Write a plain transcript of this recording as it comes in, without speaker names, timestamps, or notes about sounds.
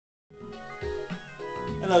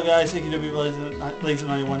Hello guys, thank you to be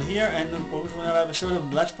Blazer91 here, and welcome to another episode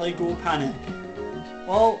of Let's Play Ghoul Panic.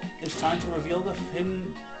 Well, it's time to reveal the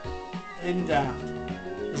hidden draft.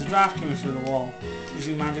 There's a draft coming through the wall,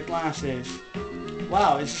 using magic glasses.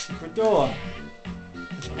 Wow, it's a secret door.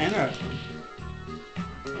 Let's enter.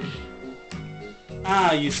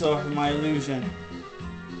 Ah, you saw through my illusion.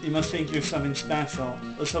 You must think you're something special.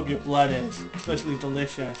 Let's hope your blood is, especially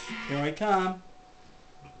delicious. Here I come.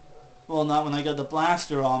 Well, not when I got the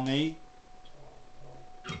blaster on me.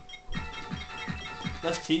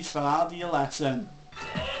 Let's teach Vladie a lesson.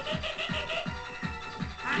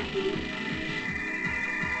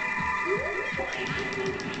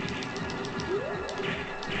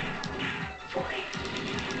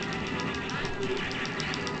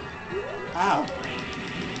 Ow!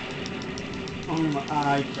 Oh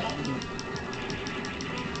my god.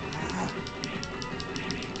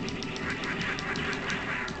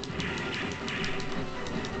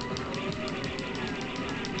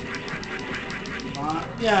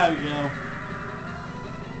 Yeah, we go.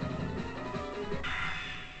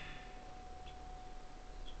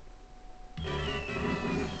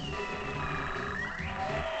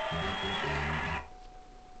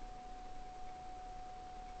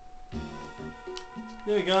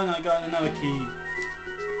 There we go, and I got another key.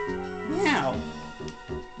 Meow!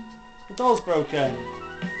 The doll's broken.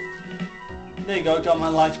 There you go, got my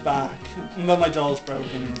life back. But my doll's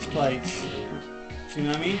broken in its place. See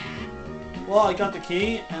what I mean? Well, I got the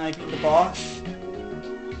key, and I beat the boss.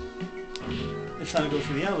 It's time to go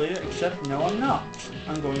through the elevator, except no, I'm not.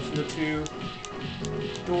 I'm going through the two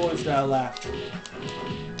doors that are left.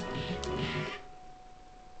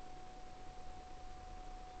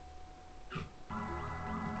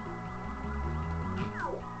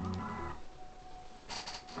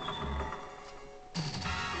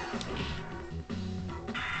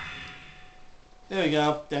 There we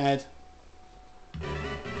go, dead.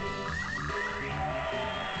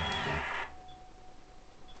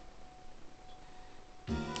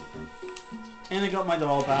 And I got my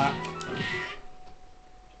doll back.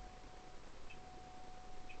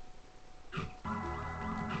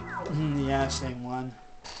 Yeah, same one.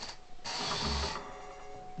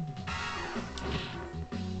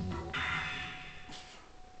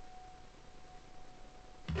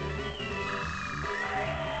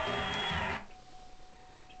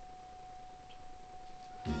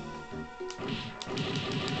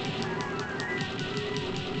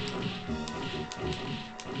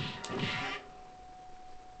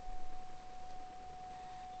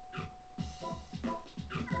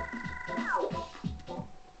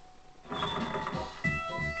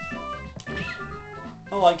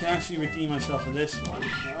 Oh, I can actually redeem myself for this one, you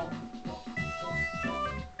know?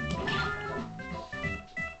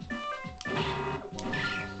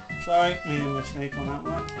 Sorry, made a mistake on that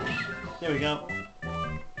one. There we go.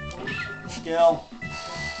 Skill.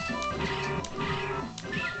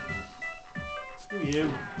 Screw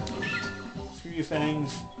you. Screw your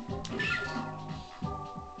fangs.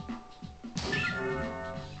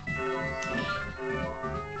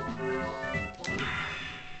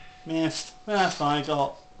 Missed. Well, that's fine, I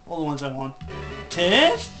got all the ones I want.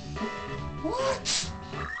 Tiff? What?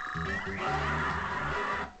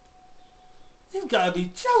 You've got to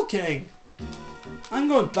be joking! I'm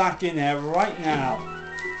going back in there right now.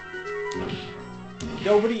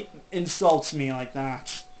 Nobody insults me like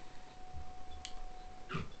that.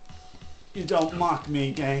 You don't mock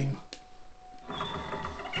me, game.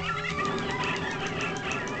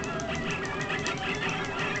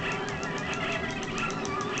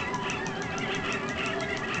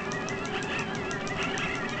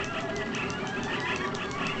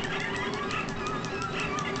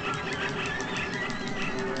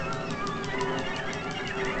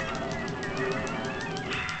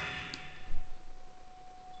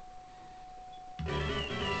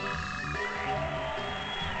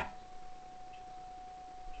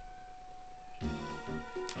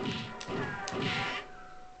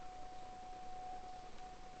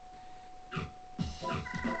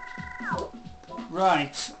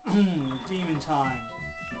 Right, demon time.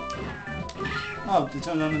 Oh, they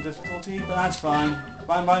turned on the difficulty, but that's fine.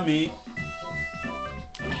 Fine by me.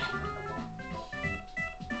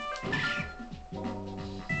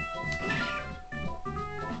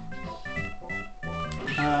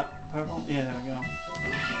 Purple? Yeah, there we go.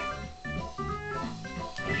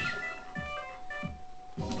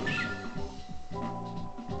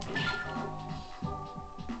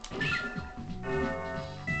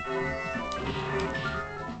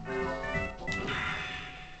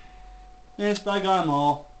 Yes, but I got them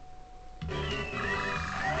all.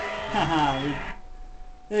 Haha,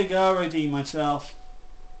 there you go, I redeemed myself.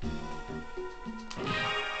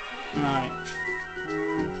 Right.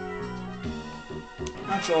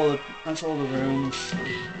 That's all the rooms.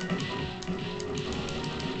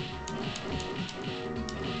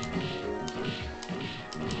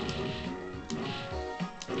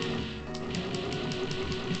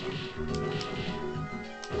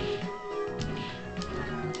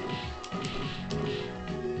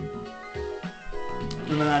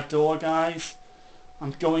 Remember that door, guys?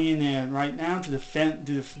 I'm going in there right now to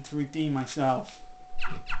to redeem myself.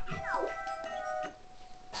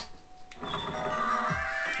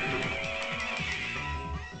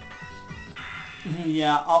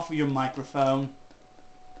 Yeah, off with your microphone.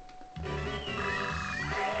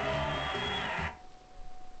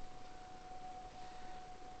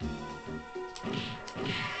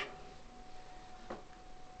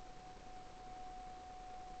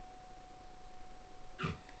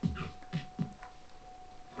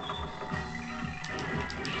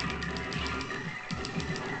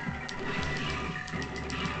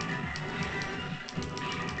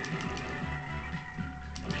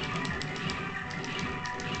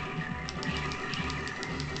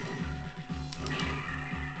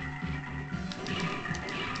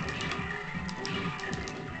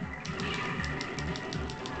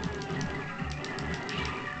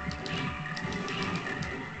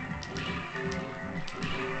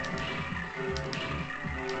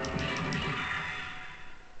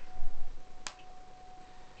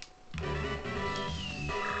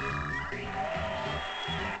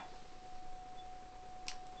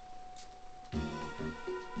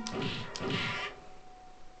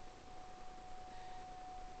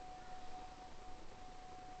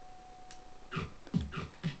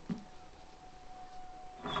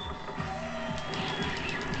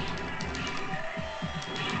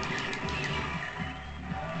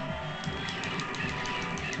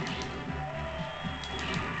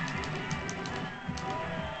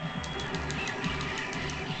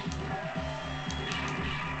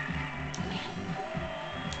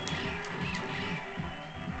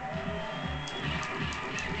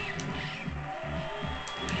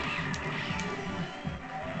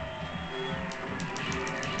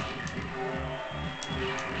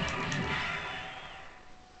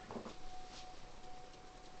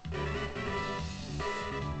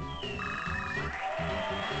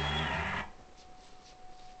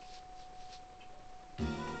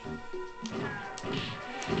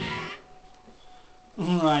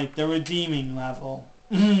 Right, the redeeming level.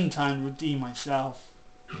 Time to redeem myself.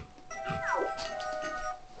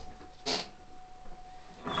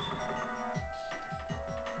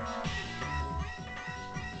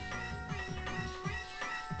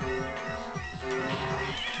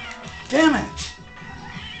 Damn it!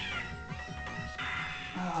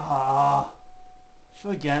 Ah,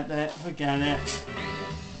 forget it, forget it.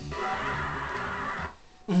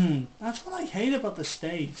 That's what I hate about the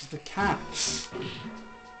stage, the cats.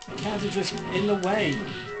 The cats are just in the way.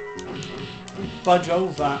 Budge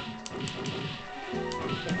over.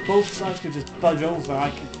 If both sides could just budge over, I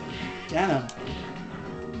could get them.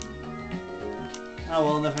 Oh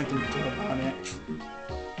well, nothing I can do about it.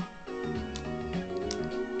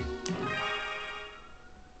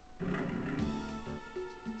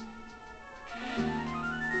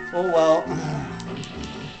 Oh well.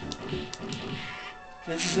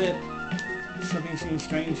 This is it. Something seems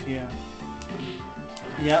strange here.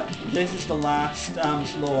 Yep, this is the last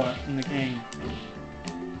floor in the game.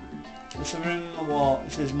 There's something on the wall.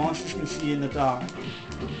 It says monsters can see in the dark.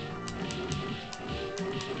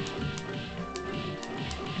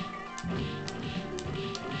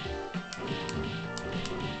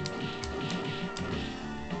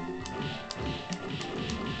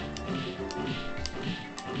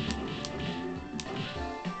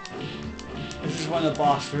 This is one of the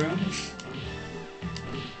boss rooms.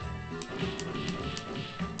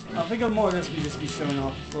 I think I'm more or less going to just be showing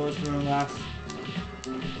off the floors for the last.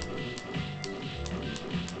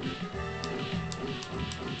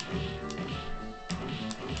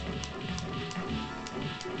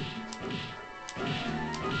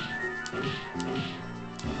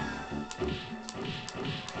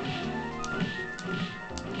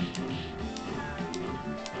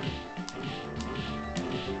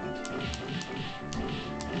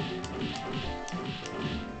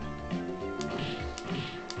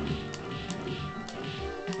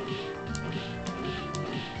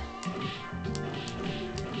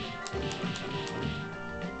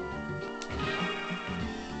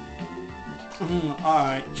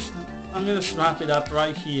 Alright, I'm going to wrap it up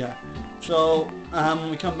right here. So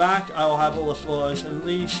when we come back, I will have all the floors at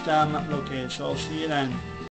least located, so I'll see you then.